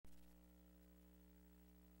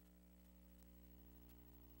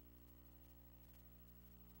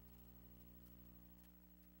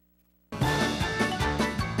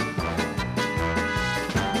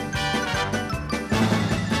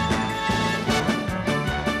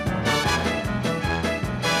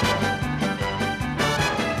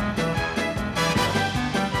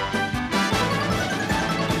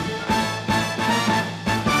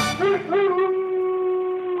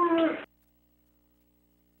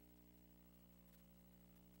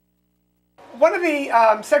one of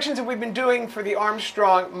the sections that we've been doing for the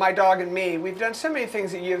Armstrong, My Dog and Me, we've done so many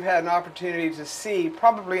things that you've had an opportunity to see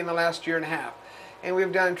probably in the last year and a half. And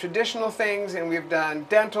we've done traditional things, and we've done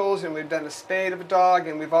dentals, and we've done a spade of a dog,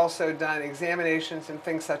 and we've also done examinations and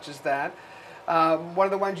things such as that. One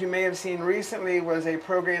of the ones you may have seen recently was a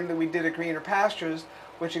program that we did at Greener Pastures,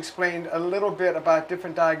 which explained a little bit about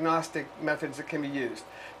different diagnostic methods that can be used.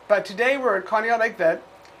 But today we're at Conneaut Lake Vet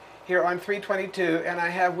here on 322, and I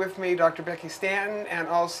have with me Dr. Becky Stanton and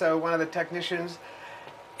also one of the technicians,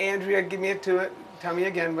 Andrea. Give me it to it. Tell me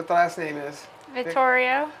again what the last name is.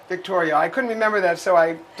 Vittorio. Vittorio. I couldn't remember that, so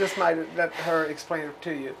I just might let her explain it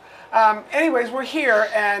to you. Anyways, we're here,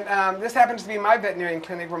 and this happens to be my veterinarian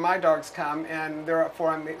clinic where my dogs come, and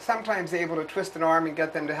therefore I'm sometimes able to twist an arm and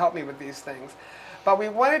get them to help me with these things. But we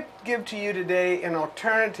want to give to you today an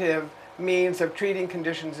alternative means of treating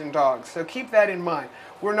conditions in dogs. So keep that in mind.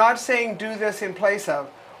 We're not saying do this in place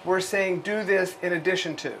of, we're saying do this in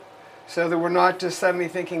addition to. So that we're not just suddenly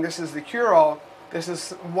thinking this is the cure-all. This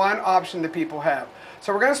is one option that people have.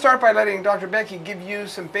 So we're going to start by letting Dr. Becky give you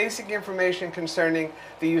some basic information concerning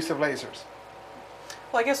the use of lasers.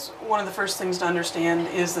 Well, I guess one of the first things to understand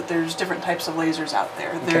is that there's different types of lasers out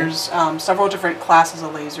there. Okay. There's several different classes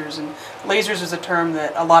of lasers, and lasers is a term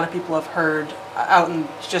that a lot of people have heard out in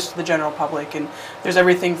just the general public. And there's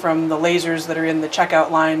everything from the lasers that are in the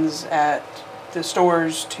checkout lines at the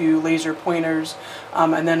stores to laser pointers,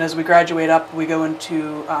 and then as we graduate up, we go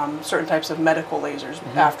into certain types of medical lasers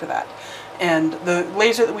after that. And the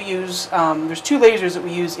laser that we use, there's two lasers that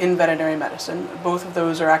we use in veterinary medicine. Both of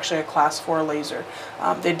those are actually a class 4 laser.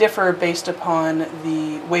 They differ based upon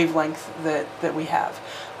the wavelength that we have.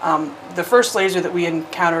 The first laser that we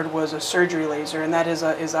encountered was a surgery laser, and that is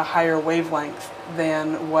a higher wavelength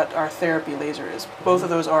than what our therapy laser is. Both of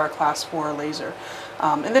those are a class 4 laser.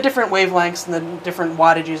 And the different wavelengths and the different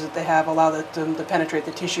wattages that they have allow them to penetrate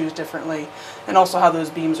the tissues differently, and also how those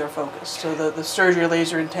beams are focused. So the surgery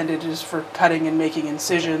laser intended is for cutting and making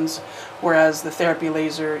incisions, whereas the therapy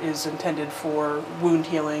laser is intended for wound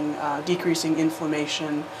healing, decreasing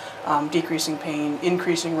inflammation, decreasing pain,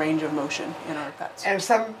 increasing range of motion in our pets. And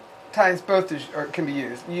sometimes both can be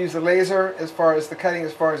used. You use the laser as far as the cutting,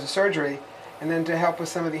 as far as the surgery, and then to help with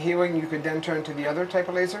some of the healing, you could then turn to the other type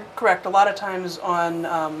of laser? Correct. A lot of times on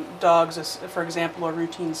dogs, for example, a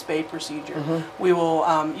routine spay procedure, we will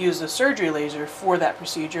use a surgery laser for that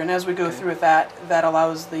procedure. And as we go through with that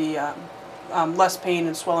allows the less pain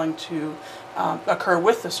and swelling to occur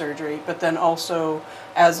with the surgery, but then also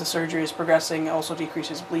as the surgery is progressing, it also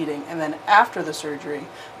decreases bleeding. And then after the surgery,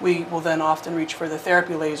 we will then often reach for the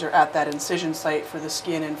therapy laser at that incision site for the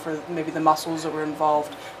skin and for maybe the muscles that were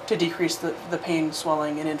involved to decrease the pain,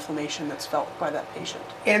 swelling, and inflammation that's felt by that patient.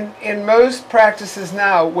 In most practices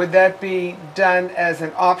now, would that be done as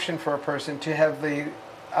an option for a person to have the,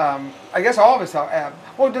 I guess all of us have,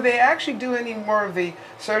 well, do they actually do any more of the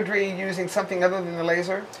surgery using something other than the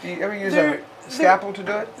laser? Do you ever use a scalpel to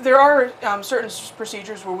do it? There are certain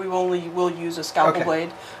procedures where we will use a scalpel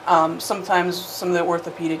blade. Sometimes some of the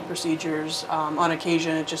orthopedic procedures, on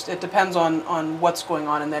occasion, it depends on what's going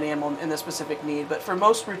on in that animal and the specific need. But for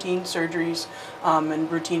most routine surgeries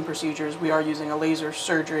and routine procedures, we are using a laser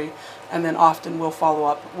surgery, and then often we'll follow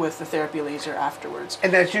up with the therapy laser afterwards.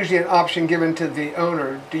 And that's usually an option given to the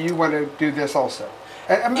owner. Do you want to do this also?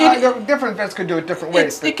 Different vets could do it different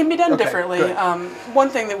ways. It can be done differently. One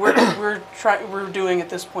thing that we're doing at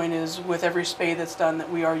this point is with every spay that's done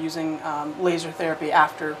that we are using laser therapy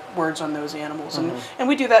afterwards on those animals, and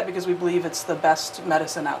we do that because we believe it's the best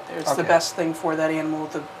medicine out there. It's the best thing for that animal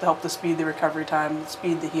to help to speed the recovery time,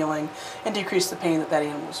 speed the healing, and decrease the pain that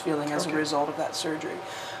animal is feeling as a result of that surgery.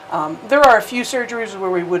 There are a few surgeries where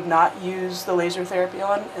we would not use the laser therapy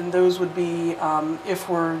on, and those would be if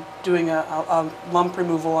we're doing a lump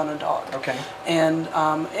removal on a dog. Okay. And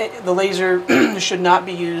the laser should not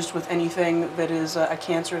be used with anything that is a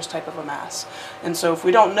cancerous type of a mass. And so if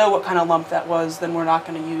we don't know what kind of lump that was, then we're not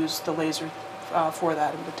going to use the laser for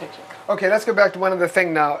that in particular. Okay, let's go back to one other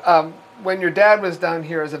thing now. When your dad was down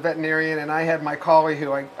here as a veterinarian, and I had my collie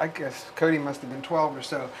who I guess Cody must have been 12 or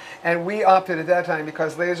so, and we opted at that time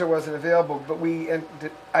because laser wasn't available, but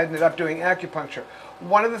I ended up doing acupuncture.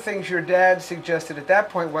 One of the things your dad suggested at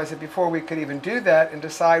that point was that before we could even do that and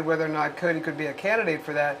decide whether or not Cody could be a candidate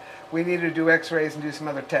for that, we needed to do x-rays and do some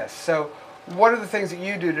other tests. So what are the things that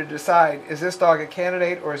you do to decide, is this dog a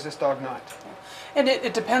candidate or is this dog not? And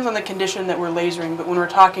it depends on the condition that we're lasering, but when we're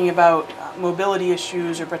talking about mobility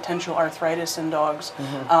issues or potential arthritis in dogs,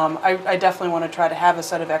 I definitely want to try to have a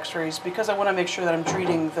set of x-rays because I want to make sure that I'm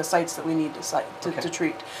treating the sites that we need to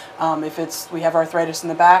treat. If we have arthritis in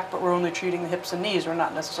the back, but we're only treating the hips and knees, we're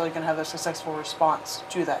not necessarily going to have a successful response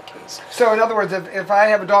to that case. So in other words, if I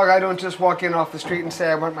have a dog, I don't just walk in off the street and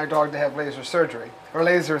say I want my dog to have laser surgery or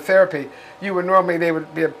laser therapy. You would normally, they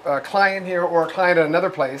would be a client here or a client at another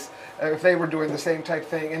place if they were doing the same type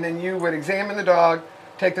thing, and then you would examine the dog,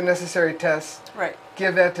 take the necessary tests, Right.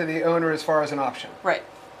 give that to the owner as far as an option. Right.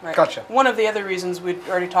 Right. Gotcha. One of the other reasons we'd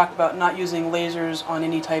already talked about not using lasers on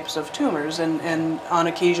any types of tumors, and on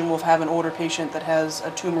occasion we'll have an older patient that has a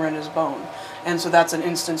tumor in his bone. And so that's an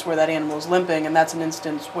instance where that animal is limping, and that's an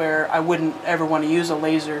instance where I wouldn't ever want to use a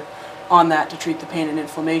laser on that to treat the pain and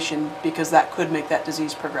inflammation because that could make that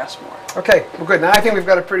disease progress more. Okay, well good. Now I think we've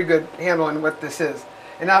got a pretty good handle on what this is.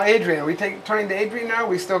 And now Adrian, are we turning to Adrian now? Are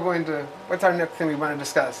we still going to, what's our next thing we want to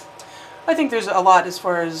discuss? I think there's a lot as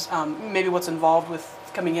far as maybe what's involved with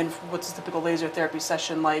coming in, what's a typical laser therapy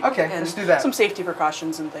session like, Okay, and let's do that. some safety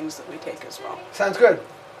precautions and things that we take as well. Sounds good.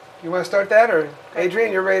 You want to start that, or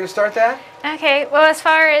Adrian, you're ready to start that? Okay, well, as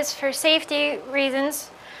far as for safety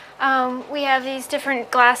reasons, we have these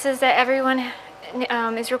different glasses that everyone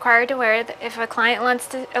is required to wear. If a client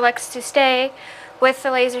elects to stay with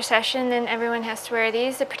the laser session, then everyone has to wear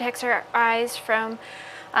these. It protects our eyes from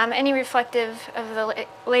any reflective of the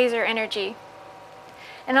laser energy.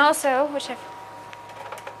 And also,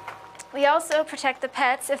 we also protect the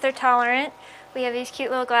pets if they're tolerant. We have these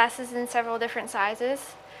cute little glasses in several different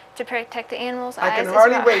sizes to protect the animal's eyes. I can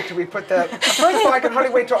hardly wait till we put that. First of all, I can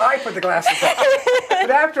hardly wait till I put the glasses on.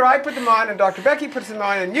 But after I put them on and Dr. Becky puts them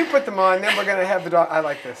on and you put them on, then we're going to have the dog. I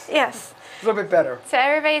like this. Yes. A little bit better. So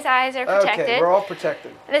everybody's eyes are protected. Okay, we're all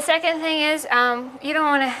protected. The second thing is you don't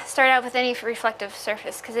want to start out with any reflective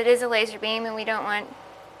surface because it is a laser beam and we don't want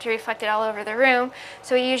to reflect it all over the room.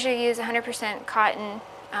 So we usually use 100% cotton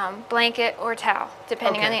blanket or towel,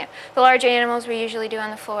 depending on the larger animals we usually do on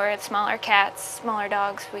the floor. The smaller cats, smaller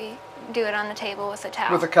dogs, we do it on the table with a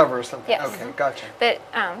towel. With a cover or something? Yes. Okay, gotcha. But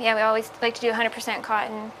yeah, we always like to do 100%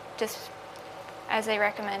 cotton just as they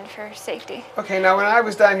recommend for safety. Okay, now when I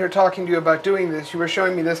was down here talking to you about doing this, you were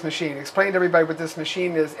showing me this machine. Explain to everybody what this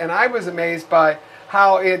machine is, and I was amazed by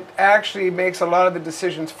how it actually makes a lot of the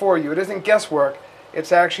decisions for you. It isn't guesswork,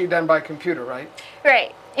 it's actually done by computer, right?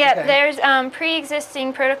 Right. Yeah, Okay. There's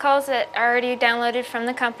pre-existing protocols that are already downloaded from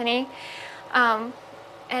the company, and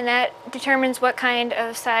that determines what kind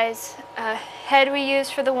of size head we use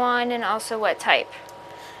for the wand and also what type.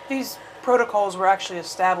 These protocols were actually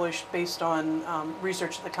established based on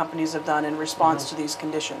research that the companies have done in response to these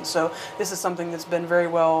conditions. So this is something that's been very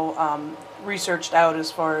well researched out as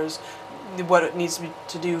far as what it needs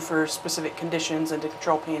to do for specific conditions and to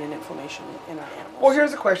control pain and inflammation in our animals. Well,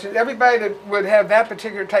 here's a question. Everybody that would have that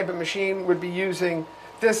particular type of machine would be using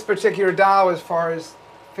this particular dial as far as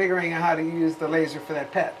figuring out how to use the laser for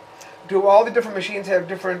that pet. Do all the different machines have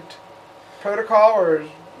different protocol, or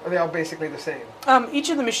are they all basically the same? Each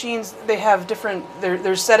of the machines, they have different,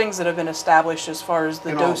 there's settings that have been established as far as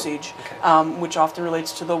the dosage, which often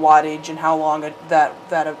relates to the wattage and how long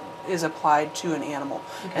that is applied to an animal.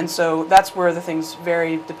 And so that's where the things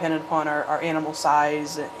vary dependent upon our animal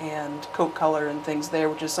size and coat color and things there,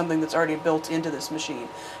 which is something that's already built into this machine.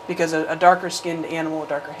 Because a darker skinned animal, a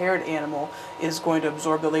darker haired animal is going to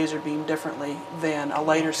absorb the laser beam differently than a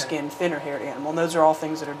lighter skinned, thinner haired animal. And those are all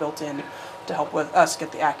things that are built in to help with us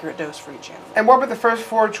get the accurate dose for each animal. And what were the first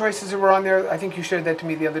four choices that were on there? I think you shared that to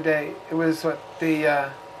me the other day. It was what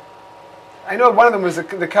I know one of them was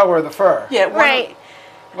the color of the fur. Yeah, Right.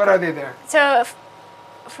 What are they there? So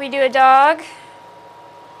if we do a dog,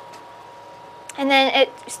 and then it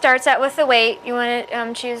starts out with the weight, you want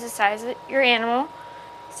to choose the size of your animal.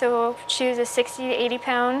 So we'll choose a 60 to 80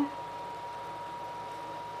 pound.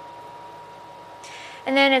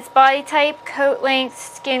 And then it's body type, coat length,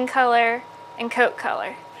 skin color, and coat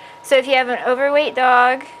color. So if you have an overweight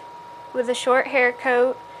dog with a short hair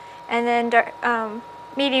coat, and then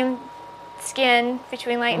medium skin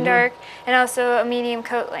between light and dark, and also a medium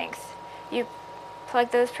coat length. You plug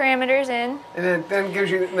those parameters in. And then gives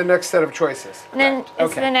you the next set of choices. And then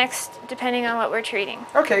it's the next, depending on what we're treating.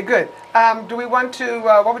 Okay, good. Do we want to,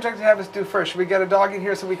 what would you like to have us do first? Should we get a dog in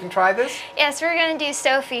here so we can try this? Yes, we're going to do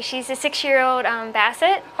Sophie. She's a 6-year-old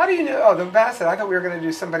Basset. How do you know? Oh, the Basset. I thought we were going to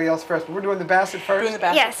do somebody else first, but we're doing the Basset first? Doing the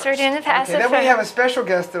Basset Yes, first. we're doing the Basset Okay, then first. we have a special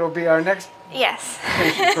guest that will be our next Yes.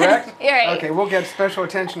 patient, correct? You're right. Okay, we'll get special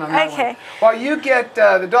attention on that one. Okay. While you get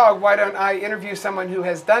the dog, why don't I interview someone who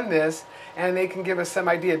has done this, and they can give us some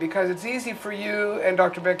idea, because it's easy for you and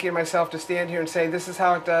Dr. Becky and myself to stand here and say, this is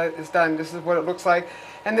how it is done, this is what it looks like,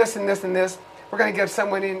 and this and this and this. We're going to get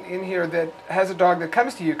someone in here that has a dog that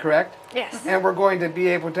comes to you, correct? Yes. And we're going to be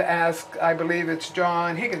able to ask, I believe it's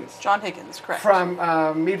John Higgins. John Higgins, correct. From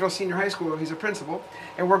Meadville Senior High School. He's a principal.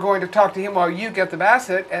 And we're going to talk to him while you get the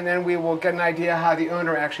basset, and then we will get an idea how the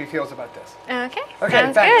owner actually feels about this. Okay. Okay,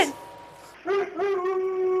 Sounds thanks. good.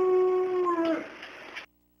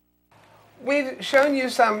 We've shown you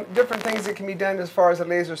some different things that can be done as far as a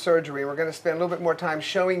laser surgery. We're going to spend a little bit more time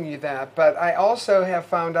showing you that. But I also have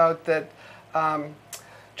found out that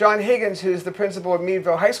John Higgins, who's the principal of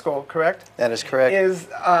Meadville High School, correct? That is correct.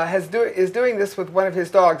 Is doing this with one of his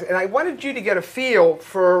dogs. And I wanted you to get a feel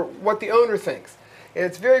for what the owner thinks.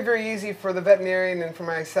 It's very, very easy for the veterinarian and for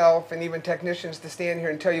myself and even technicians to stand here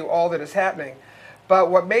and tell you all that is happening. But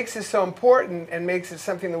what makes this so important and makes it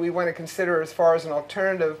something that we want to consider as far as an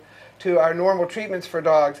alternative to our normal treatments for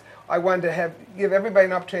dogs, I wanted to give everybody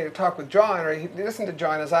an opportunity to talk with John, or listen to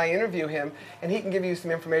John as I interview him, and he can give you some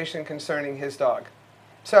information concerning his dog.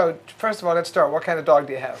 So, first of all, let's start. What kind of dog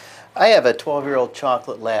do you have? I have a 12-year-old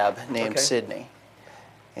chocolate lab named Okay. Sydney.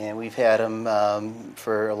 And we've had him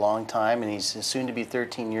for a long time, and he's soon to be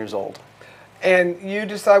 13 years old. And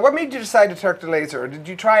what made you decide to take the laser? Or did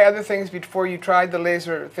you try other things before you tried the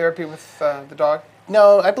laser therapy with the dog?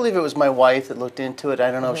 No, I believe it was my wife that looked into it.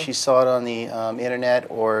 I don't know if she saw it on the internet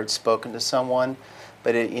or had spoken to someone,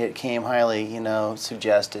 but it came highly,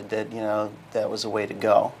 suggested that, that was a way to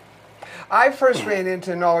go. I first ran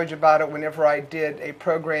into knowledge about it whenever I did a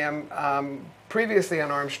program previously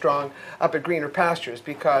on Armstrong up at Greener Pastures,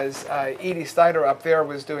 because Edie Steiner up there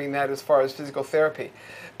was doing that as far as physical therapy.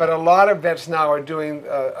 But a lot of vets now are doing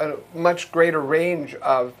a much greater range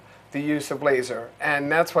of the use of laser, and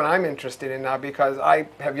that's what I'm interested in now, because I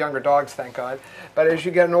have younger dogs, thank God. But as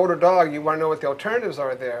you get an older dog, you want to know what the alternatives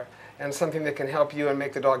are there, and something that can help you and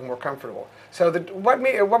make the dog more comfortable. So what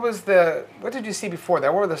did you see before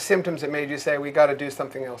that? What were the symptoms that made you say, we got to do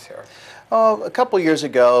something else here? Oh, a couple years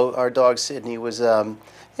ago, our dog Sydney was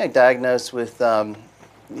diagnosed with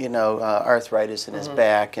arthritis in his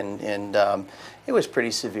back, and it was pretty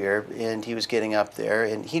severe, and he was getting up there,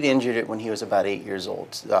 and he'd injured it when he was about 8 years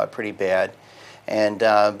old, pretty bad. And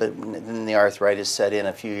but then the arthritis set in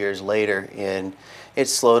a few years later, and it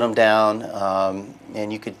slowed him down,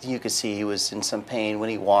 and you could see he was in some pain when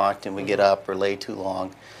he walked and would get up or lay too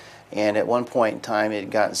long. And at one point in time, it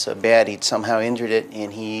had gotten so bad he'd somehow injured it,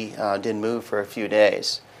 and he didn't move for a few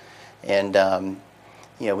days. And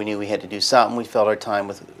we knew we had to do something. We felt our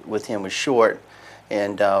time with him was short,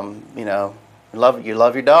 and you love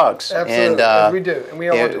your dogs. Absolutely, and as we do, and we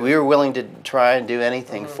all do. We were willing to try and do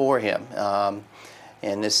anything for him.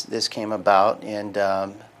 And this came about, and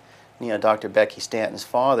Dr. Becky Stanton's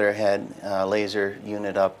father had a laser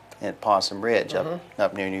unit up at Possum Ridge,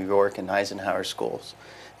 up near New York and Eisenhower schools,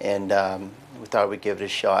 and we thought we'd give it a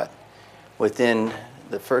shot. Within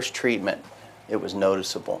the first treatment, it was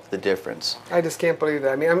noticeable, the difference. I just can't believe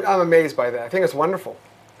that. I mean, I'm amazed by that. I think it's wonderful.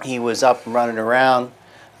 He was up and running around.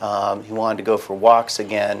 He wanted to go for walks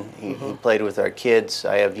again. He played with our kids.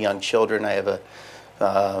 I have young children. I have a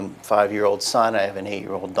 5-year-old son. I have an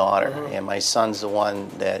 8-year-old daughter. And my son's the one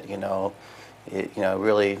that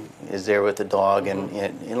really is there with the dog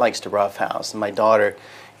and likes to roughhouse. And my daughter,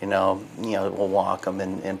 will walk him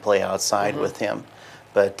and play outside with him.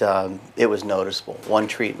 But it was noticeable. One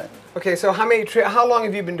treatment. Okay, so how long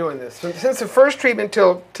have you been doing this? Since the first treatment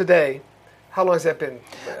till today, how long has that been?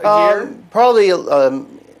 A year? Probably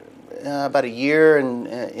about a year and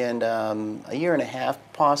a year and a half,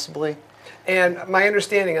 possibly. And my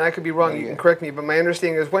understanding, and I could be wrong, you can correct me, but my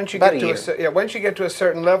understanding is once you get to a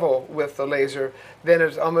certain level with the laser, then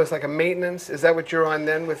it's almost like a maintenance. Is that what you're on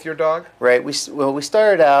then with your dog? Right. We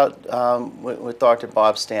started out with Dr.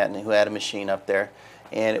 Bob Stanton, who had a machine up there,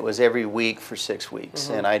 and it was every week for 6 weeks,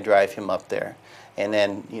 and I drive him up there. And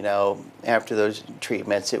then, after those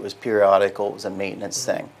treatments, it was periodical. It was a maintenance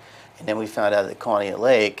thing. And then we found out that Conneaut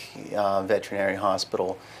Lake Veterinary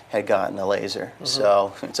Hospital had gotten a laser.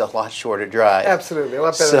 So it's a lot shorter drive. Absolutely, a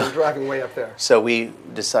lot better than driving way up there. So we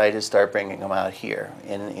decided to start bringing them out here.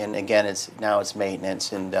 And again, now it's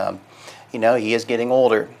maintenance. And, he is getting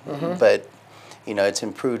older, but, it's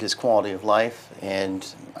improved his quality of life. And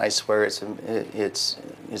I swear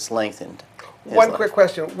it's lengthened. One quick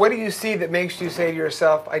question. What do you see that makes you say to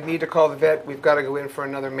yourself, I need to call the vet, we've got to go in for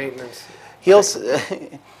another maintenance? It's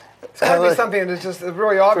got to be something that's just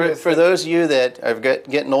really obvious. For those of you that are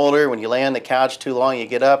getting older, when you lay on the couch too long, you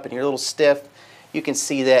get up and you're a little stiff, you can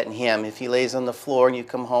see that in him. If he lays on the floor and you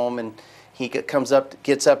come home and he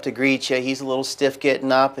gets up to greet you. He's a little stiff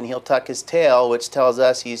getting up, and he'll tuck his tail, which tells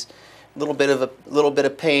us he's a little bit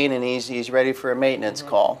of pain, and he's ready for a maintenance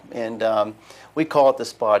call. And we call it the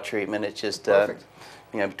spa treatment. It's just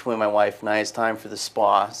you know, between my wife and I, it's time for the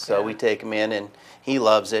spa. So we take him in, and he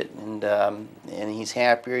loves it, and he's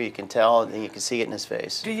happier. You can tell, and you can see it in his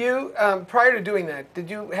face. Do you, prior to doing that, did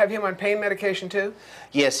you have him on pain medication too?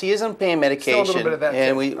 Yes, he is on pain medication. Still a little bit of that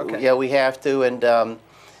and too. yeah, we have to, and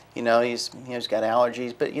you know, he's got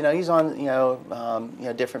allergies, but you know, he's on you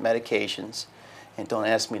know different medications. And don't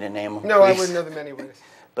ask me to name them. No, please. I wouldn't know them anyways.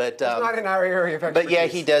 But it's not in our area of expertise. But yeah,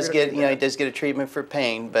 he does get he does get a treatment for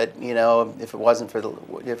pain. But you know, if it wasn't for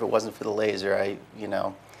the laser,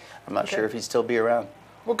 I'm not sure if he'd still be around.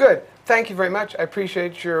 Well, good. Thank you very much. I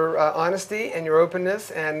appreciate your honesty and your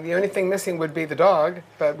openness. And the only thing missing would be the dog,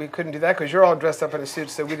 but we couldn't do that because you're all dressed up in a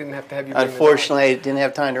suit, so we didn't have to have you bring the dog. Unfortunately, I didn't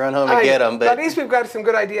have time to run home and get him. But at least we've got some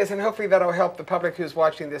good ideas, and hopefully that'll help the public who's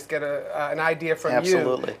watching this get an idea from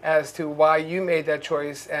you as to why you made that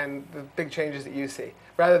choice and the big changes that you see,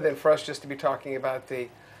 rather than for us just to be talking about the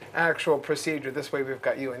actual procedure. This way we've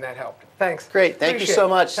got you, and that helped. Thanks. Great. Thank you so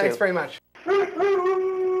much. Thanks very much.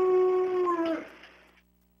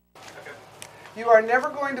 You are never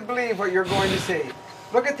going to believe what you're going to see.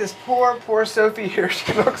 Look at this poor Sophie here.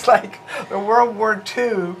 She looks like the World War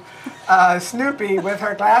II Snoopy with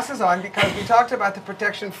her glasses on, because we talked about the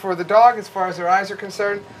protection for the dog as far as her eyes are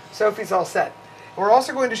concerned. Sophie's all set. We're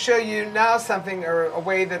also going to show you now something, or a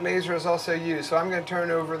way that laser is also used. So I'm going to turn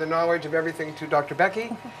over the knowledge of everything to Dr.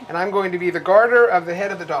 Becky, and I'm going to be the garter of the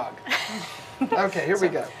head of the dog. Okay, here we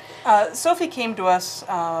go. Sophie came to us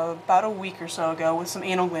about a week or so ago with some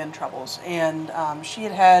anal gland troubles, and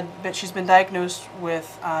she's been diagnosed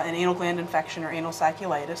with an anal gland infection, or anal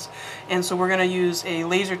sacculitis, and so we're going to use a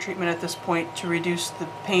laser treatment at this point to reduce the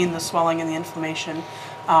pain, the swelling, and the inflammation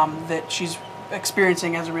that she's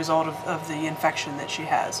experiencing as a result of the infection that she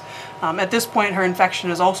has. At this point, her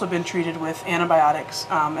infection has also been treated with antibiotics,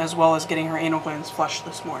 as well as getting her anal glands flushed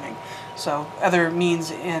this morning. So other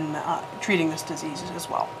means in treating this disease as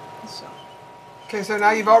well. So. Okay, so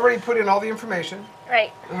now you've already put in all the information.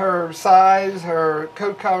 Right. Her size, her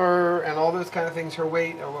coat color, and all those kind of things, her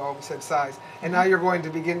weight, well, we said size. And now you're going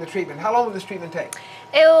to begin the treatment. How long will this treatment take?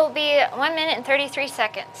 It will be 1 minute and 33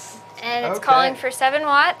 seconds. And it's calling for 7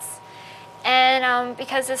 watts. And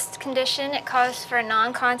because this condition, it calls for a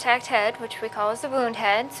non-contact head, which we call as the wound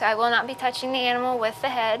head. So I will not be touching the animal with the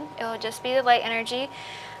head. It will just be the light energy.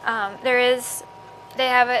 They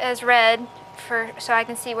have it as red so I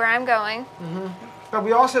can see where I'm going. But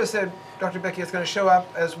we also said, Dr. Becky, it's going to show up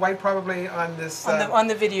as white probably on this on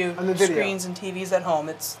the video screens and TVs at home.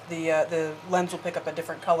 It's the lens will pick up a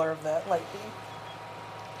different color of the light beam.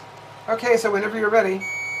 Okay, so whenever you're ready.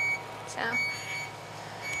 So.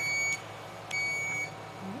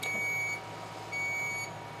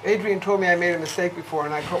 Adrian told me I made a mistake before,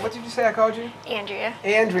 and I called. What did you say I called you? Andrea.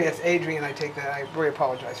 Andrea, it's Adrian. I take that. I really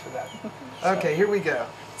apologize for that. Okay, here we go.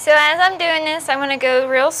 So as I'm doing this, I'm going to go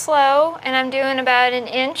real slow, and I'm doing about an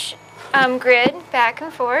inch grid back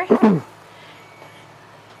and forth. And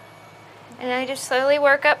I just slowly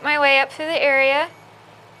work up my way up through the area.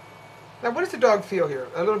 Now, what does the dog feel here?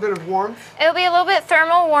 A little bit of warmth? It'll be a little bit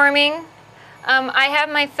thermal warming. I have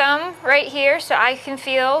my thumb right here, so I can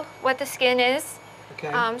feel what the skin is.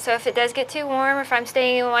 Okay. So if it does get too warm, or if I'm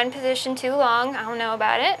staying in one position too long, I'll know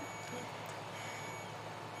about it.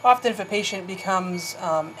 Often if a patient becomes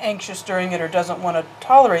anxious during it or doesn't want to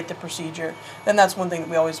tolerate the procedure, then that's one thing that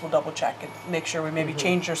we always will double check and make sure we maybe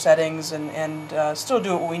change our settings and still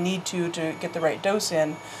do what we need to get the right dose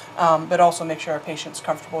in, but also make sure our patient's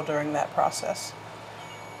comfortable during that process.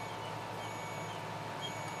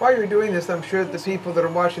 While you're doing this, I'm sure the people that are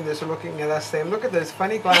watching this are looking at us saying, look at those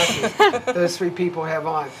funny glasses those 3 people have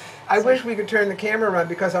on. I wish we could turn the camera around,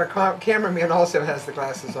 because our cameraman also has the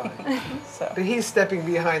glasses on. But he's stepping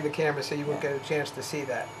behind the camera, so you won't get a chance to see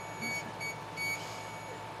that.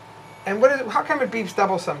 And how come it beeps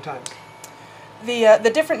double sometimes?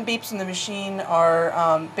 The different beeps in the machine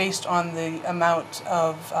are based on the amount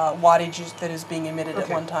of wattage that is being emitted at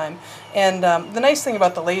one time. And the nice thing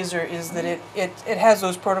about the laser is that it has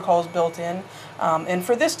those protocols built in. And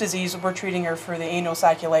for this disease, we're treating her for the anal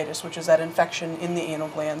sacculitis, which is that infection in the anal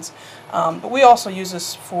glands. But we also use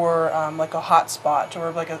this for like a hot spot or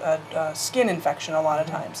like a skin infection a lot of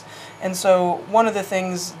times. And so one of the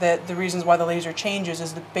things the reasons why the laser changes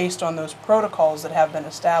is based on those protocols that have been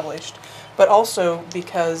established, but also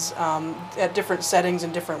because at different settings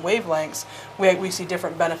and different wavelengths, we see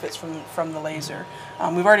different benefits from the laser.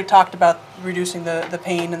 We've already talked about reducing the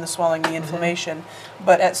pain and the swelling, the inflammation,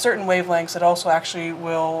 but at certain wavelengths it also actually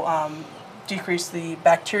will decrease the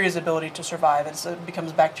bacteria's ability to survive. It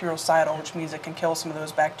becomes bactericidal, which means it can kill some of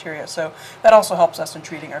those bacteria. So that also helps us in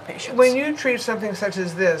treating our patients. When you treat something such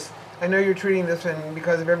as this, I know you're treating this and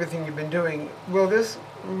because of everything you've been doing, will this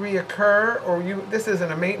reoccur, or this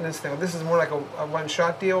isn't a maintenance thing? This is more like a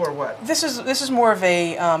one-shot deal, or what? This is more of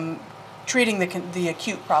a treating the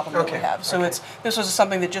acute problem that we have. So this was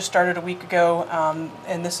something that just started a week ago,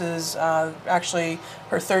 and this is actually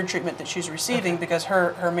her third treatment that she's receiving because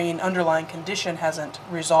her main underlying condition hasn't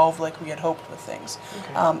resolved like we had hoped with things.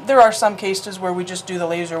 There are some cases where we just do the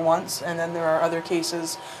laser once, and then there are other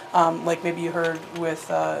cases like maybe you heard with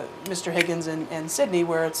Mr. Higgins and Sydney,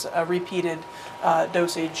 where it's a repeated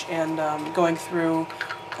dosage and going through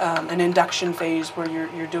an induction phase where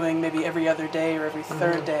you're doing maybe every other day or every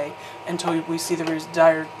third day until we see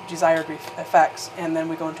the desired effects, and then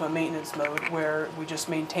we go into a maintenance mode where we just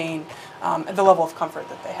maintain the level of comfort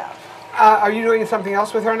that they have. Are you doing something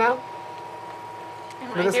else with her now?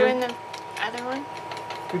 Am I doing the other one?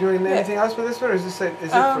 You're doing anything else with this one, or is it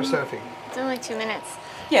for Sophie? It's only 2 minutes.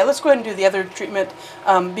 Yeah, let's go ahead and do the other treatment.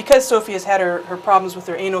 Because Sophie has had her problems with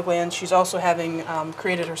her anal glands, she's also having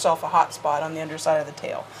created herself a hot spot on the underside of the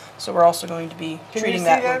tail. So we're also going to be treating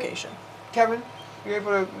that location. Kevin, you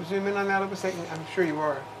able to zoom in on that a second? I'm sure you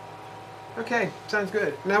are. Okay, sounds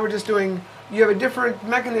good. Now we're just doing, you have a different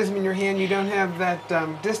mechanism in your hand. You don't have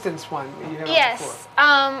that distance one that you had Yes,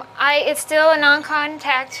 before. it's still a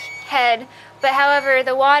non-contact head, but however,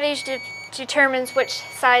 the wattage determines which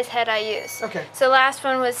size head I use. Okay. So the last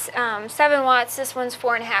one was 7 watts, this one's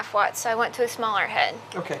 4.5 watts, so I went to a smaller head.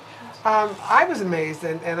 Okay. I was amazed,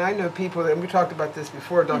 and I know people, and we talked about this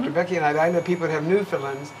before, Dr. Becky and I know people that have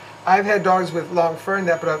Newfoundlands. I've had dogs with long fur and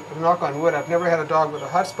that, but knock on wood, I've never had a dog with a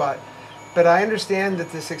hot spot. But I understand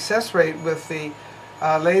that the success rate with the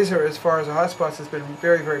laser as far as the hot spots has been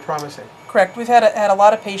very, very promising. Correct. We've had a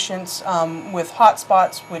lot of patients with hot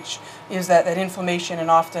spots, which is that inflammation and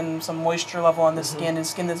often some moisture level on the skin and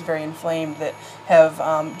skin that's very inflamed, that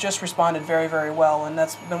have just responded very, very well. And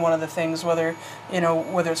that's been one of the things, whether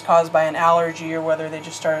it's caused by an allergy or whether they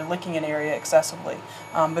just started licking an area excessively.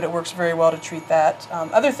 But it works very well to treat that.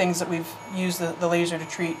 Other things that we've used the laser to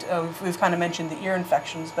treat, we've kind of mentioned the ear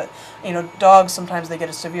infections, but dogs, sometimes they get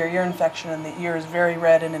a severe ear infection and the ear is very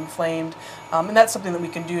red and inflamed. And that's something that we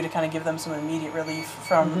can do to kind of give them some immediate relief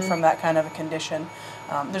from that kind of a condition.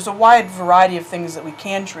 There's a wide variety of things that we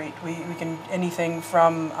can treat. We can anything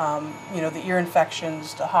from the ear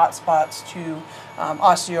infections to hot spots to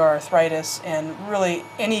osteoarthritis, and really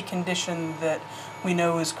any condition that we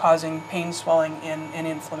know is causing pain, swelling, and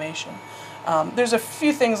inflammation. There's a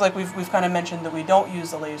few things like we've kind of mentioned that we don't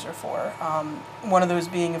use the laser for. One of those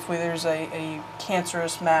being if there's a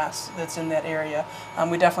cancerous mass that's in that area,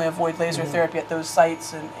 we definitely avoid laser therapy at those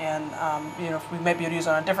sites, and if we might be able to use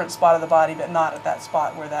it on a different spot of the body, but not at that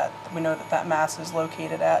spot where we know that mass is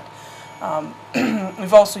located at.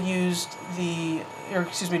 We've also used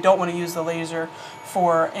don't want to use the laser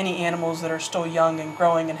for any animals that are still young and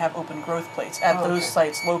growing and have open growth plates at those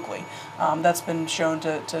sites locally. That's been shown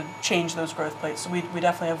to change those growth plates, so we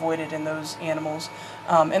definitely avoid it in those animals.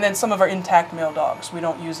 And then some of our intact male dogs, we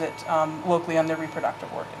don't use it locally on their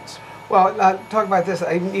reproductive organs. Well, talk about this,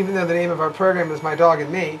 even though the name of our program is My Dog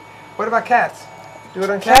and Me, what about cats? Do it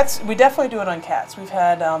on cats? We definitely do it on cats. We've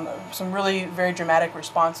had some really very dramatic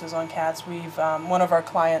responses on cats. We've one of our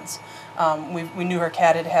clients, we knew her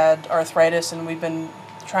cat had arthritis, and we've been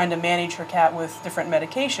trying to manage her cat with different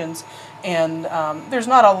medications, and there's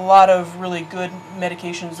not a lot of really good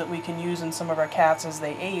medications that we can use in some of our cats as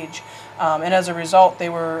they age, and as a result they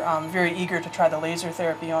were very eager to try the laser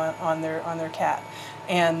therapy on their cat.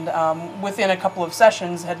 And within a couple of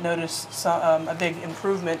sessions had noticed a big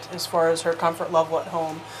improvement as far as her comfort level at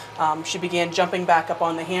home. She began jumping back up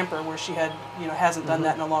on the hamper where she had, hasn't done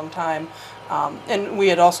that in a long time. And we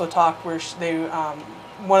had also talked where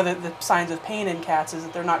one of the signs of pain in cats is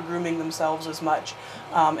that they're not grooming themselves as much.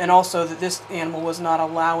 And also that this animal was not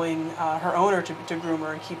allowing her owner to groom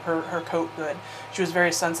her and keep her coat good. She was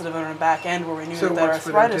very sensitive on her back end where we knew that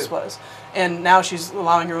arthritis was. And now she's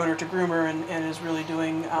allowing her owner to groom her and is really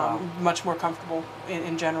doing much more comfortable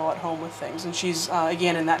in general at home with things. And she's,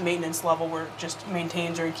 again, in that maintenance level where it just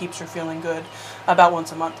maintains her and keeps her feeling good about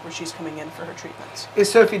once a month where she's coming in for her treatments.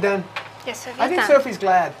 Is Sophie done? Yes, Sophie's I think done. Sophie's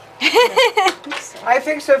glad. I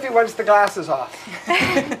think Sophie wants the glasses off.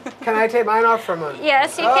 Can I take mine off for a moment?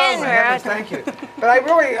 Yes, you can. Oh, my heavens, thank you. But I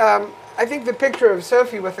really, I think the picture of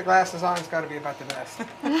Sophie with the glasses on has got to be about the best.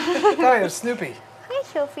 Kind of Snoopy. Hi,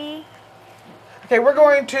 Sophie. Okay, we're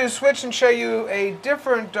going to switch and show you a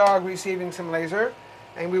different dog receiving some laser,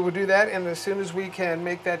 and we will do that as soon as we can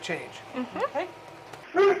make that change. Okay.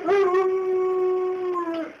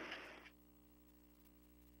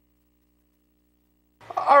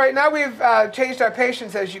 right, now we've changed our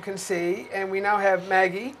patients, as you can see, and we now have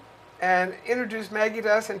Maggie. And introduce Maggie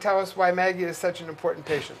to us and tell us why Maggie is such an important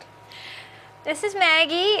patient. This is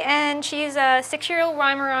Maggie, and she's a 6-year-old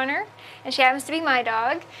Weimaraner, and she happens to be my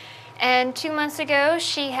dog. And 2 months ago,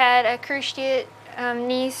 she had a cruciate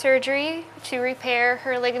knee surgery to repair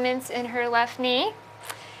her ligaments in her left knee.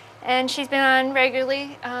 And she's been on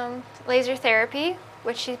regularly laser therapy,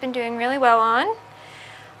 which she's been doing really well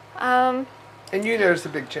on. And you noticed a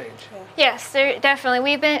big change. Yes,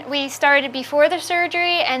 definitely. We started before the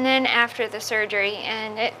surgery and then after the surgery,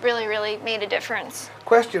 and it really made a difference.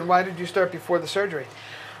 Question, why did you start before the surgery?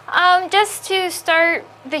 Just to start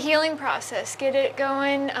the healing process, get it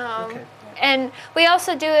going. Okay. And we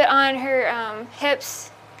also do it on her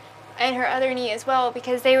hips and her other knee as well,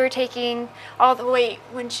 because they were taking all the weight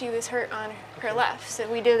when she was hurt on her left. So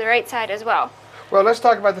we do the right side as well. Well, let's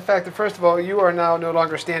talk about the fact that, first of all, you are now no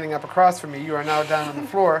longer standing up across from me. You are now down on the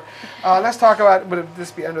floor. Let's talk about, would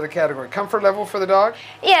this be under the category, comfort level for the dog?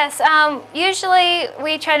 Yes, usually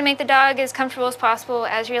we try to make the dog as comfortable as possible,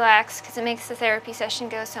 as relaxed, because it makes the therapy session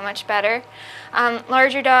go so much better.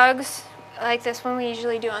 Larger dogs, like this one, we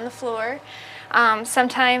usually do on the floor.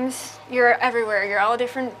 Sometimes you're everywhere. You're all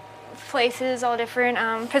different places, all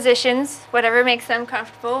different positions, whatever makes them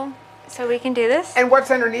comfortable, so we can do this. And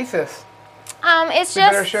what's underneath this? It's You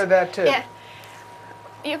just... better show that too.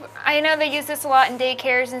 Yeah. I know they use this a lot in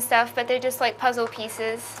daycares and stuff, but they're just like puzzle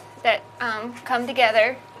pieces that come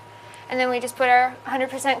together. And then we just put our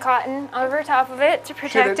 100% cotton over top of it to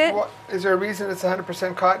protect it. Is there a reason it's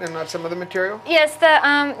 100% cotton and not some other material? Yes,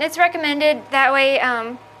 it's recommended that way.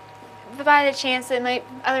 By the chance that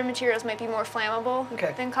other materials might be more flammable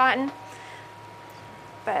than cotton.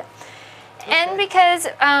 But and because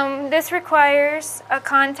this requires a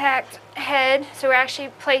contact head, so we're actually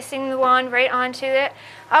placing the wand right onto it.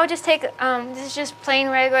 I'll just take, this is just plain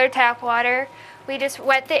regular tap water. We just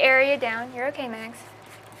wet the area down. You're okay, Max.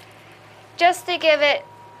 Just to give it,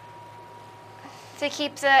 to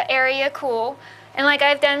keep the area cool. And like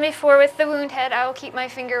I've done before with the wound head, I will keep my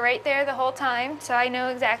finger right there the whole time, so I know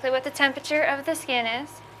exactly what the temperature of the skin is.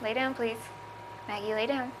 Lay down, please. Maggie, lay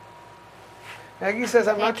down. Maggie says,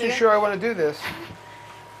 I'm not too sure I want to do this.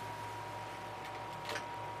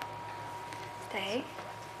 Stay.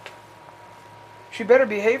 She better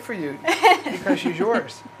behave for you, because she's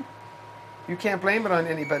yours. You can't blame it on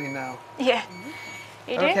anybody now. Yeah.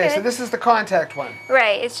 You're doing Okay, good. so this is the contact one.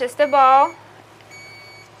 Right, it's just a ball.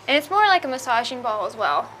 And it's more like a massaging ball as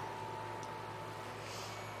well.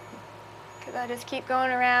 Because I'll just keep going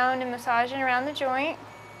around and massaging around the joint.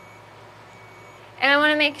 And I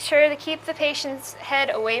want to make sure to keep the patient's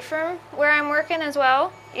head away from where I'm working as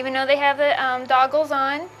well. Even though they have the goggles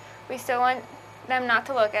on, we still want them not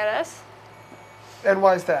to look at us. And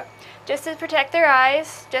why is that? Just to protect their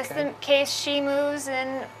eyes, just in case she moves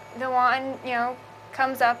and the wand,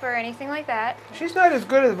 comes up or anything like that. She's not as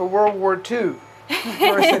good as a World War II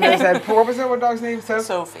person as that. What was that? What dog's name?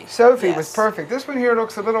 Sophie. Sophie Yes. was perfect. This one here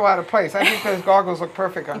looks a little out of place. I think those goggles look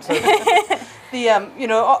perfect on Sophie.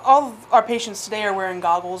 All of our patients today are wearing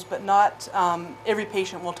goggles, but not every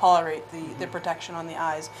patient will tolerate the protection on the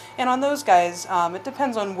eyes. And on those guys, it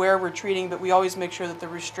depends on where we're treating, but we always make sure that they're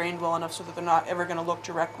restrained well enough so that they're not ever going to look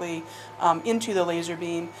directly into the laser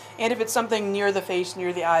beam. And if it's something near the face,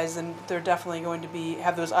 near the eyes, then they're definitely going to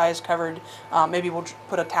have those eyes covered. Maybe we'll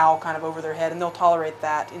put a towel kind of over their head, and they'll tolerate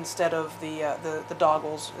that instead of the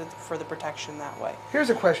goggles for the protection that way. Here's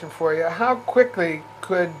a question for you. How quickly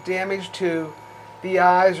could damage to the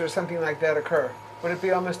eyes or something like that occur? Would it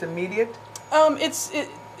be almost immediate? It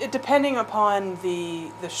depending upon the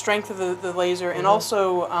strength of the laser and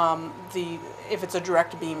also if it's a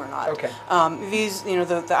direct beam or not. Okay.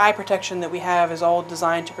 The eye protection that we have is all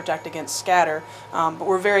designed to protect against scatter, but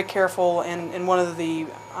we're very careful, and one of the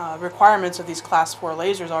requirements of these class 4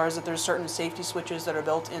 lasers is that there's certain safety switches that are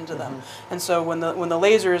built into them. And so when the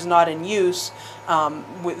laser is not in use,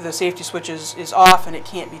 the safety switch is off and it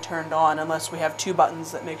can't be turned on unless we have 2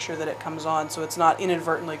 buttons that make sure that it comes on, so it's not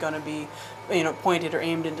inadvertently going to be pointed or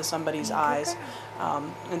aimed into somebody's eyes.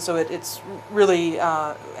 And so it's really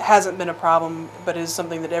hasn't been a problem, but is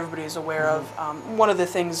something that everybody is aware of. One of the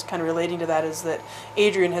things kind of relating to that is that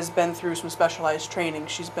Adrian has been through some specialized training.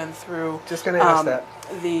 She's been through Just going to ask that.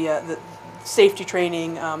 The safety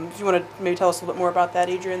training. If you want to maybe tell us a little bit more about that,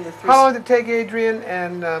 Adrian. How long did it take, Adrian?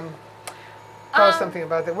 And tell us something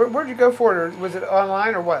about that. Where'd you go for it? Or was it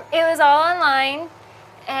online or what? It was all online,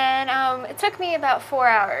 and it took me about 4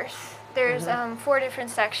 hours. There's 4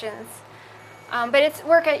 different sections. But it's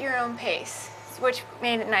work at your own pace, which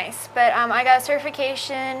made it nice. But I got a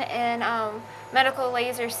certification in medical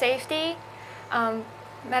laser safety,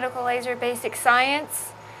 medical laser basic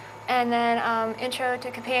science, and then intro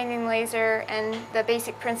to companion laser and the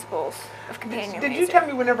basic principles of companion laser. Did you tell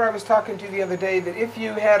me whenever I was talking to you the other day that if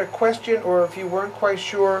you had a question or if you weren't quite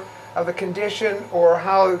sure of the condition or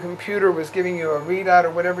how the computer was giving you a readout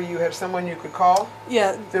or whatever, you had someone you could call?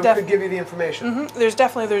 Yeah, that could give you the information.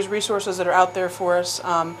 There's resources that are out there for us.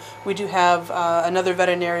 We do have another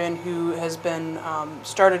veterinarian who has been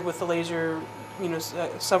started with the laser,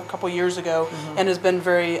 a couple years ago, and has been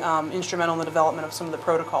very instrumental in the development of some of the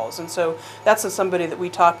protocols. And so that's somebody that we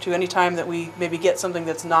talk to anytime that we maybe get something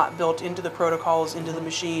that's not built into the protocols, into the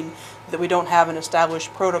machine, that we don't have an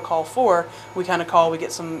established protocol for. We kind of call, we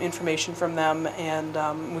get some information from them, and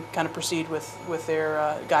we kind of proceed with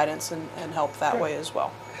their guidance and help that way as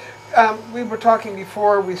well. We were talking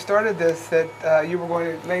before we started this that you were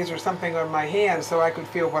going to laser something on my hand so I could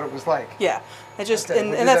feel what it was like. Yeah, and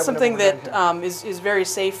We'll and that's something that is very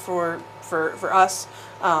safe for us,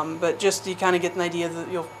 but just you kind of get an idea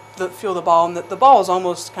that you'll feel the ball, and the ball is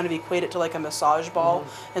almost kind of equated to like a massage ball,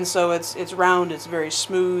 and so it's round, it's very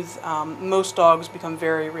smooth. Most dogs become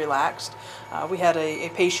very relaxed. We had a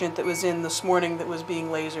patient that was in this morning that was being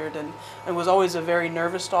lasered and was always a very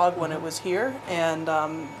nervous dog when it was here, and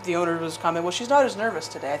the owner was commenting, well, she's not as nervous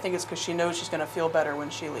today. I think it's because she knows she's going to feel better when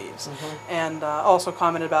she leaves. And also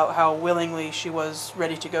commented about how willingly she was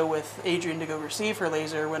ready to go with Adrian to go receive her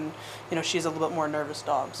laser when she's a little bit more nervous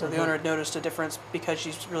dog. So the owner had noticed a difference because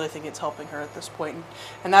she's really thinking it's helping her at this point.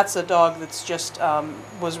 And that's a dog that's just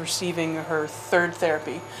was receiving her third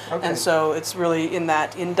therapy. And so it's really in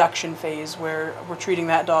that induction phase where we're treating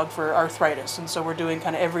that dog for arthritis, and so we're doing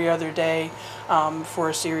kind of every other day for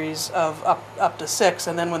a series of up to 6,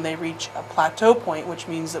 and then when they reach a plateau point, which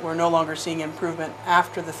means that we're no longer seeing improvement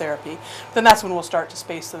after the therapy, then that's when we'll start to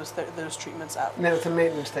space those treatments out. And then it's a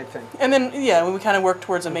maintenance type thing. And then when we kind of work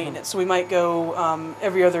towards a maintenance, so we might go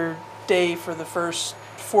every other day for the first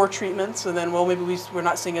 4 treatments, and then maybe we're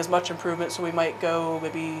not seeing as much improvement, so we might go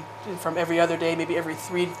maybe from every other day, maybe every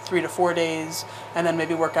 3 to 4 days, and then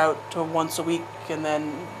maybe work out to once a week, and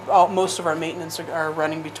then most of our maintenance are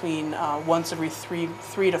running between once every 3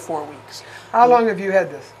 to 4 weeks. How long have you had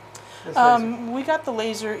this? We got the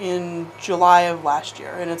laser in July of last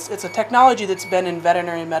year, and it's a technology that's been in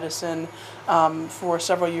veterinary medicine for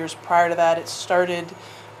several years prior to that. It started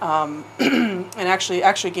and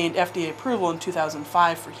actually gained FDA approval in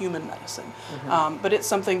 2005 for human medicine. But it's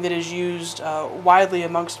something that is used widely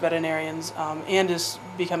amongst veterinarians and is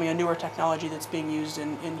becoming a newer technology that's being used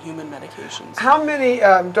in human medications. How many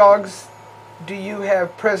dogs do you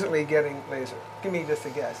have presently getting laser? Give me just a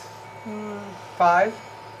guess. 5?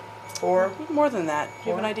 4? More than that. Do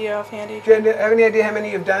you have an idea offhand, Adrian? Do you have any idea how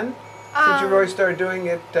many you've done since you've already started doing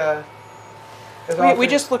it? We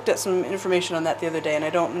just looked at some information on that the other day, and I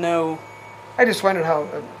don't know. I just wondered how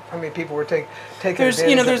many people were taking there's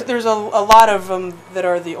advantage of it. there's a lot of them that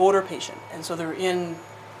are the older patient, and so they're in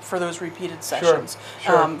for those repeated sessions,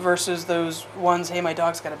 versus those ones, hey, my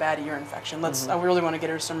dog's got a bad ear infection, I really want to get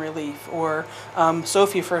her some relief. Or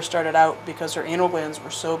Sophie first started out because her anal glands were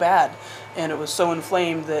so bad and it was so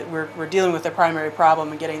inflamed that we're dealing with the primary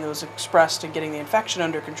problem and getting those expressed and getting the infection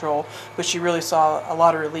under control, but she really saw a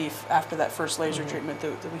lot of relief after that first laser treatment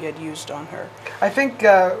that we had used on her. I think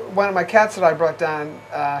one of my cats that I brought down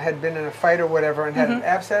had been in a fight or whatever and had an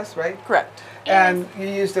abscess, right? Correct. And you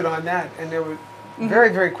used it on that, and there was very,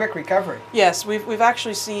 very quick recovery. Yes, we've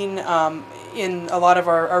actually seen in a lot of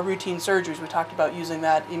our routine surgeries, we talked about using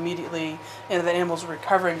that immediately, and that animals are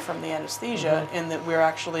recovering from the anesthesia, and that we're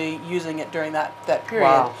actually using it during that period.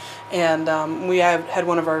 Wow. And we have had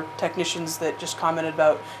one of our technicians that just commented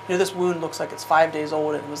about, this wound looks like it's 5 days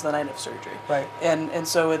old, and it was the night of surgery. Right. And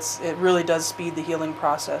so it really does speed the healing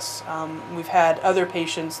process. We've had other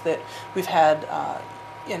patients that we've had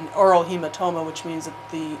an oral hematoma, which means that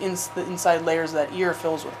the inside layers of that ear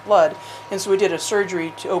fills with blood, and so we did a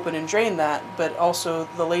surgery to open and drain that, but also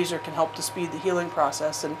the laser can help to speed the healing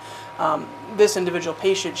process. And this individual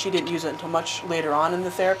patient, she didn't use it until much later on in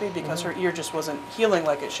the therapy because her ear just wasn't healing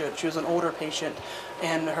like it should. She was an older patient,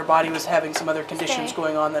 and her body was having some other conditions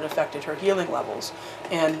going on that affected her healing levels.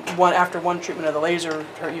 And after one treatment of the laser,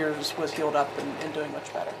 her ear was healed up and doing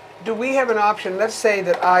much better. Do we have an option? Let's say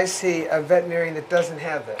that I see a veterinarian that doesn't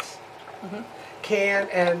have this.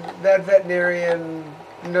 And that veterinarian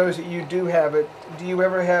knows that you do have it. Do you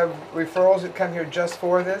ever have referrals that come here just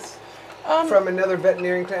for this? from another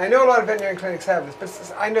veterinarian clinic? I know a lot of veterinarian clinics have this,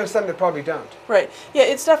 but I know some that probably don't. Right. Yeah,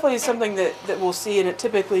 it's definitely something that we'll see, and it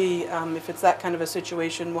typically, if it's that kind of a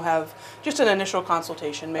situation, we'll have just an initial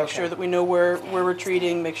consultation, make sure that we know where we're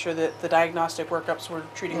treating, make sure that the diagnostic workups we're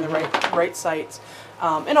treating the right sites,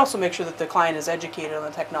 and also make sure that the client is educated on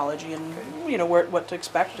the technology and what to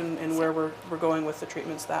expect and where we're going with the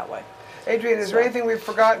treatments that way. Adrian, is there anything we've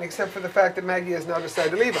forgotten except for the fact that Maggie has now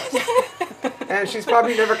decided to leave us? And she's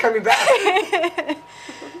probably never coming back.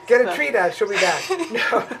 Get a treat out, she'll be back.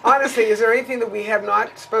 No, honestly, is there anything that we have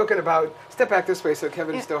not spoken about? Step back this way so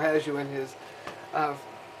Kevin still has you in his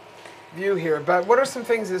view here. But what are some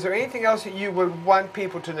things, is there anything else that you would want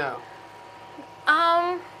people to know?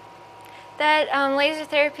 That laser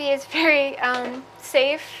therapy is very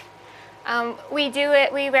safe.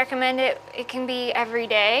 We recommend it. It can be every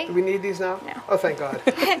day. Do we need these now? No. Oh, thank God.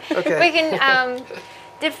 Okay. We can,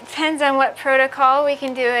 depends on what protocol, we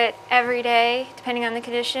can do it every day, depending on the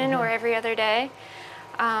condition, or every other day.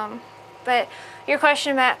 But your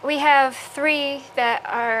question about, we have 3 that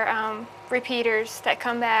are repeaters that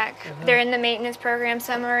come back. They're in the maintenance program.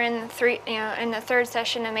 Some are in in the 3rd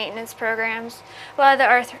session of maintenance programs. A lot of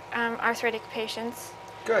the arthritic patients.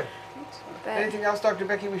 Good. But Anything else, Dr.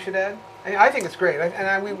 Becky, we should add? I think it's great,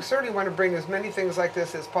 we certainly want to bring as many things like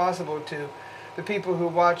this as possible to the people who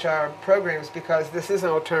watch our programs, because this is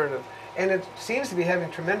an alternative, and it seems to be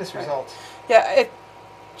having tremendous results. Yeah,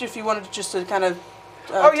 if you wanted just to kind of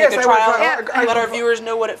Oh, take yes, a I trial, would. and let our viewers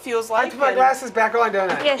know what it feels I like. put my glasses back on,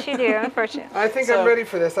 don't I? yes, you do, unfortunately. I think So, I'm ready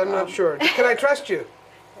for this. I'm not sure. Can I trust you?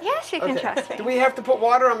 Yes, you can trust me. Do we have to put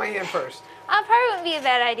water on my hand first? Probably wouldn't be a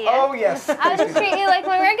bad idea. Oh, yes. I'll just treat you like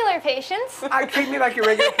my regular patients. Treat me like your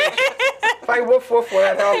regular patient. If I woof woof, will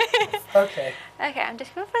that help? Okay. Okay, I'm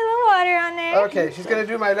just going to put a little water on there. Okay, she's going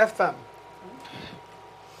to do my left thumb.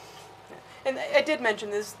 And I did mention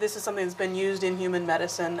this is something that's been used in human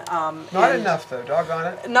medicine. Not enough, though.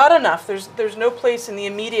 Doggone it. Not enough. There's no place in the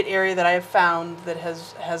immediate area that I have found that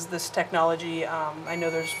has this technology. I know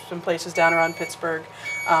there's some places down around Pittsburgh.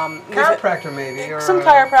 Chiropractor, maybe. Or, some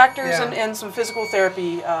chiropractors yeah. and some physical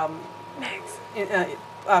therapy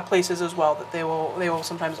places as well that they will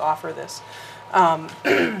sometimes offer this.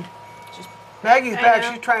 Maggie's back.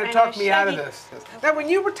 know, She's trying to I talk know. me out of this. Now, when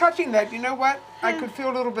you were touching that, you know what? I could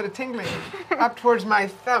feel a little bit of tingling up towards my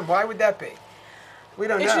thumb. Why would that be? We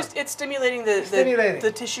don't know. It's stimulating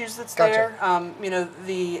the tissues that's Gotcha. there.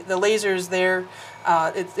 The lasers there.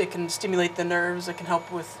 It can stimulate the nerves. It can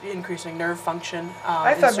help with increasing nerve function.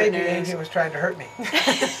 I in thought certain maybe areas. Adrian was trying to hurt me.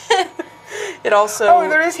 It also Oh,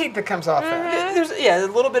 there is heat that comes off that. there's a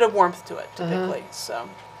little bit of warmth to it typically. So.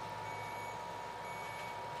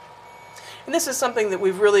 And this is something that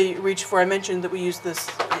we've really reached for. I mentioned that we use this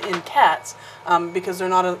in cats because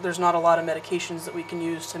there's not a lot of medications that we can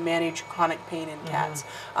use to manage chronic pain in cats.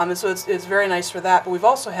 And so it's very nice for that. But we've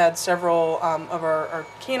also had several of our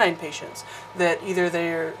canine patients that either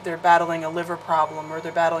they're battling a liver problem or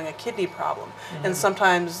they're battling a kidney problem. And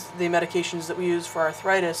sometimes the medications that we use for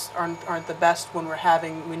arthritis aren't the best when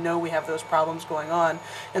we know we have those problems going on.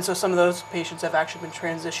 And so some of those patients have actually been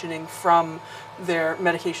transitioning from their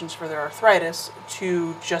medications for their arthritis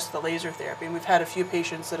to just the laser therapy. And we've had a few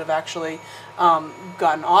patients that have actually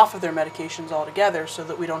gotten off of their medications altogether so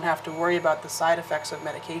that we don't have to worry about the side effects of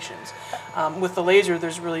medications. With the laser,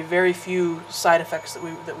 there's really very few side effects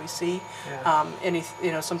that we see.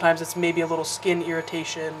 Yeah. Sometimes it's maybe a little skin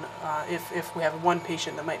irritation if we have one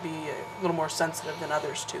patient that might be a little more sensitive than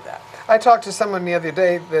others to that. I talked to someone the other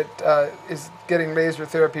day that is getting laser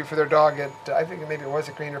therapy for their dog at, I think maybe it was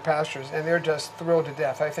at Greener Pastures, and they're just thrilled to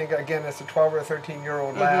death. I think, again, it's a 12 or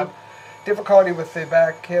 13-year-old lab. Difficulty with the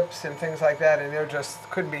back, hips, and things like that, and they just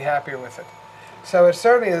couldn't be happier with it. So it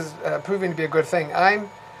certainly is proving to be a good thing.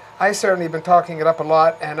 I certainly have been talking it up a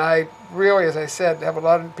lot, and I really, as I said, have a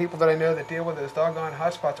lot of people that I know that deal with those doggone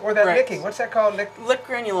hot spots. Or that licking. What's that called? Lick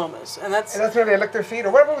granulomas. And that's where they lick their feet,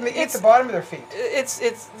 or whatever when they eat the bottom of their feet.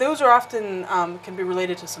 Those are often can be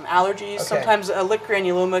related to some allergies. Okay. Sometimes a lick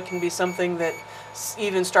granuloma can be something that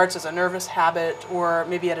even starts as a nervous habit or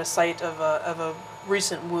maybe at a site of a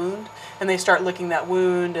recent wound, and they start licking that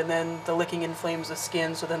wound, and then the licking inflames the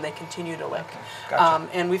skin, so then they continue to lick. Okay. Gotcha.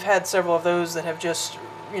 And we've had several of those that have just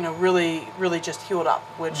really just healed up,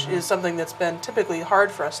 which is something that's been typically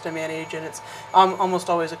hard for us to manage, and it's almost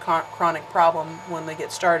always a chronic problem when they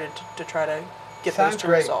get started to try to get those to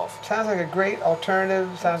resolve. Sounds like a great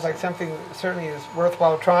alternative. Sounds like something that certainly is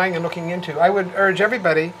worthwhile trying and looking into. I would urge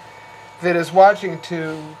everybody that is watching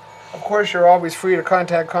to, of course, you're always free to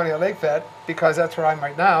contact Conneaut Lake Vet, because that's where I'm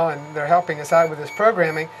right now, and they're helping us out with this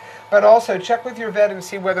programming. But also check with your vet and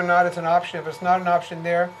see whether or not it's an option. If it's not an option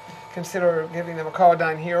there, consider giving them a call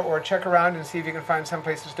down here, or check around and see if you can find some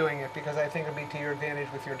places doing it, because I think it'll be to your advantage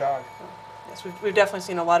with your dog. Yes, we've definitely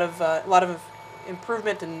seen a lot of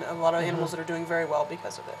improvement and a lot of animals that are doing very well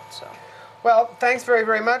because of it. So. Well, thanks very,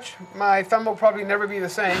 very much. My thumb will probably never be the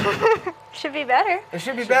same. Should be better It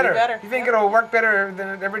should be better. You think Yep. it'll work better than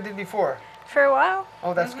it ever did before? for a while.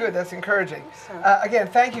 Oh, that's good. That's encouraging. So. Again,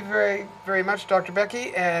 thank you very, very much, Dr.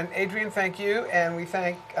 Becky. And Adrian, thank you. And we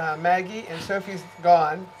thank Maggie. And Sophie's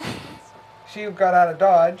gone. She got out of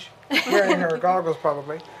Dodge, wearing her goggles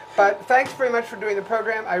probably. But thanks very much for doing the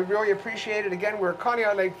program. I really appreciate it. Again, we're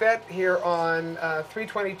Conneaut Lake Vet here on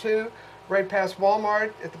 322, right past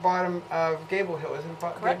Walmart at the bottom of Gable Hill. Isn't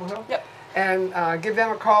it Gable Hill? Yep. And give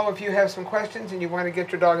them a call if you have some questions and you want to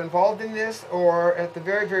get your dog involved in this, or at the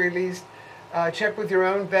very, very least, check with your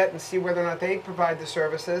own vet and see whether or not they provide the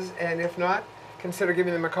services. And if not, consider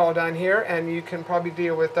giving them a call down here, and you can probably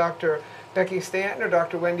deal with Dr. Becky Stanton or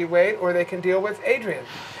Dr. Wendy Wade, or they can deal with Adrian.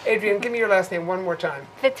 Adrian, give me your last name one more time.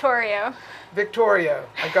 Vittorio. Vittorio.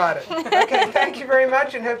 I got it. Okay, thank you very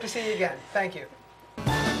much, and hope to see you again. Thank you.